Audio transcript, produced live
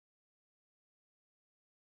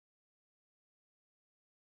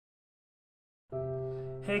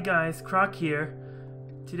Hey guys, Croc here.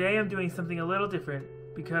 Today I'm doing something a little different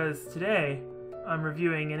because today I'm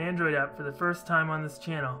reviewing an Android app for the first time on this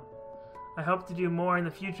channel. I hope to do more in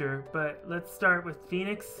the future, but let's start with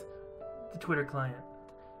Fenix, the Twitter client.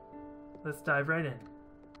 Let's dive right in.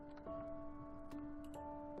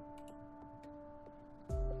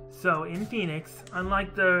 So in Fenix,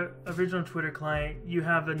 unlike the original Twitter client, you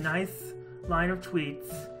have a nice line of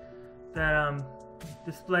tweets that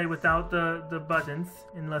display without the buttons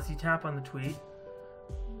unless you tap on the tweet.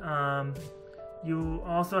 You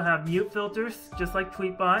also have mute filters just like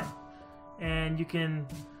Tweetbot, and you can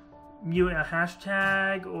mute a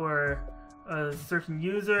hashtag or a certain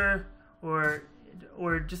user or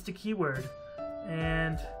just a keyword,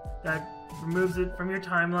 and that removes it from your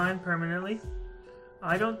timeline permanently.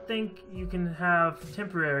 I don't think you can have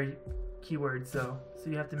temporary keywords though, so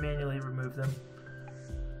you have to manually remove them.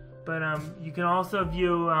 But you can also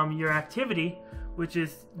view your activity, which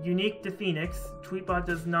is unique to Fenix. Tweetbot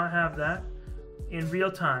does not have that, in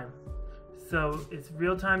real time. So it's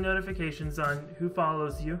real-time notifications on who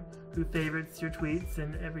follows you, who favorites your tweets,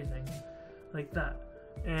 and everything like that.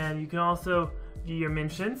 And you can also view your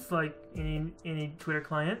mentions like any Twitter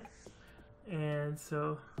client, and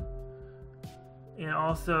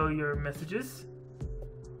also your messages,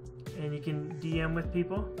 and you can DM with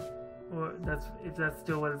people, or if that's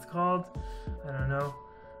still what it's called, I don't know.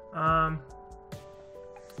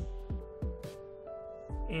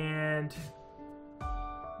 And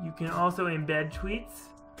you can also embed tweets,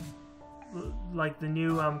 like the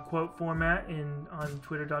new quote format on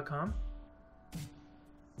Twitter.com.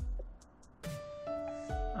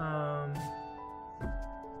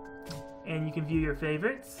 And you can view your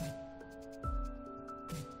favorites.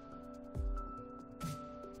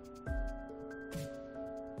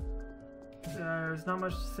 There's not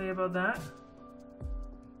much to say about that.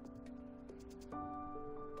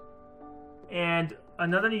 And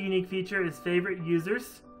another unique feature is favorite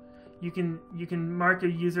users. You can mark a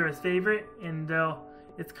user as favorite, and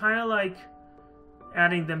it's kind of like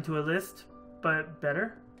adding them to a list, but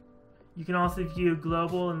better. You can also view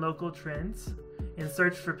global and local trends and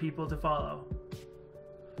search for people to follow.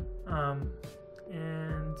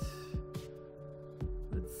 And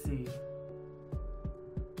let's see.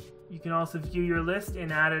 You can also view your list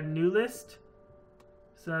and add a new list,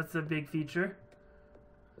 so that's a big feature.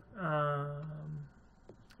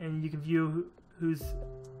 And you can view who's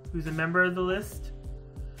a member of the list.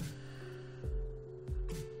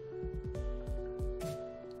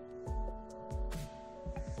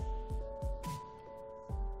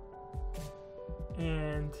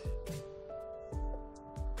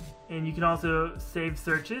 And you can also save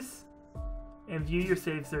searches and view your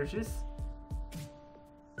saved searches.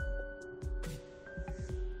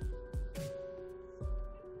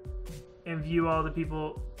 And view all the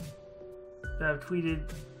people that have tweeted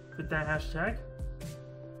with that hashtag.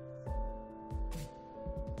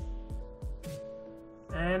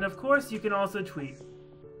 And of course, you can also tweet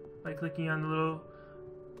by clicking on the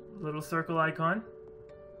little circle icon.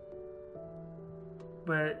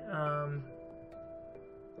 But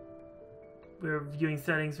we're viewing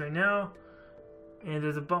settings right now, and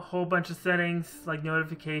there's a whole bunch of settings like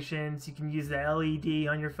notifications. You can use the LED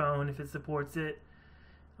on your phone if it supports it.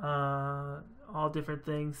 All different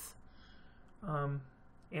things,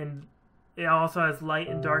 and it also has light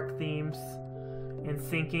and dark themes and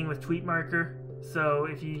syncing with Tweet Marker. So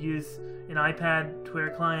if you use an iPad Twitter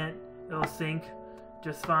client, it'll sync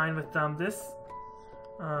just fine with this.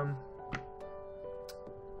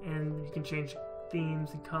 And you can change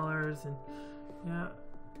themes and colors and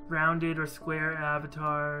rounded or square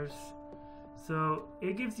avatars. So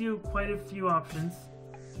it gives you quite a few options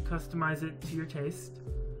to customize it to your taste.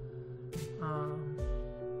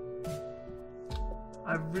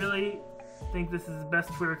 I really think this is the best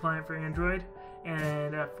Twitter client for Android,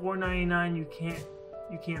 and at $4.99 you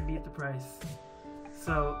can't beat the price.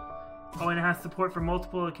 So, and it has support for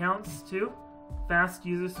multiple accounts too. Fast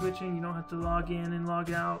user switching. You don't have to log in and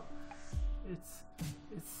log out. It's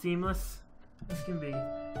seamless as can be.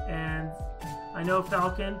 And I know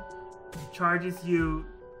Falcon charges you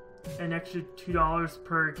an extra $2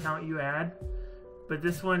 per account you add. But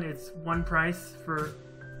this one, it's one price for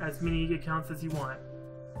as many accounts as you want.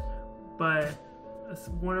 But a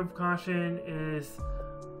word of caution is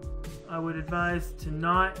I would advise to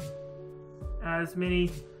not add as many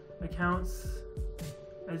accounts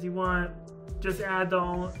as you want. Just add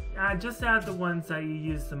the ones that you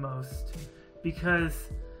use the most,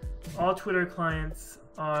 because all Twitter clients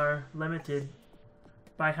are limited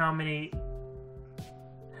by how many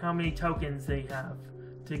tokens they have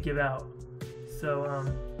to give out. So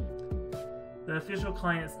The official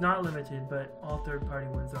client's not limited, but all third-party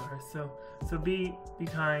ones are. So be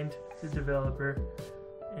kind to the developer.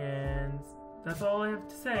 And that's all I have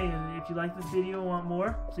to say. And if you like this video and want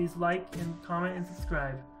more, please like and comment and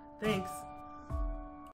subscribe. Thanks!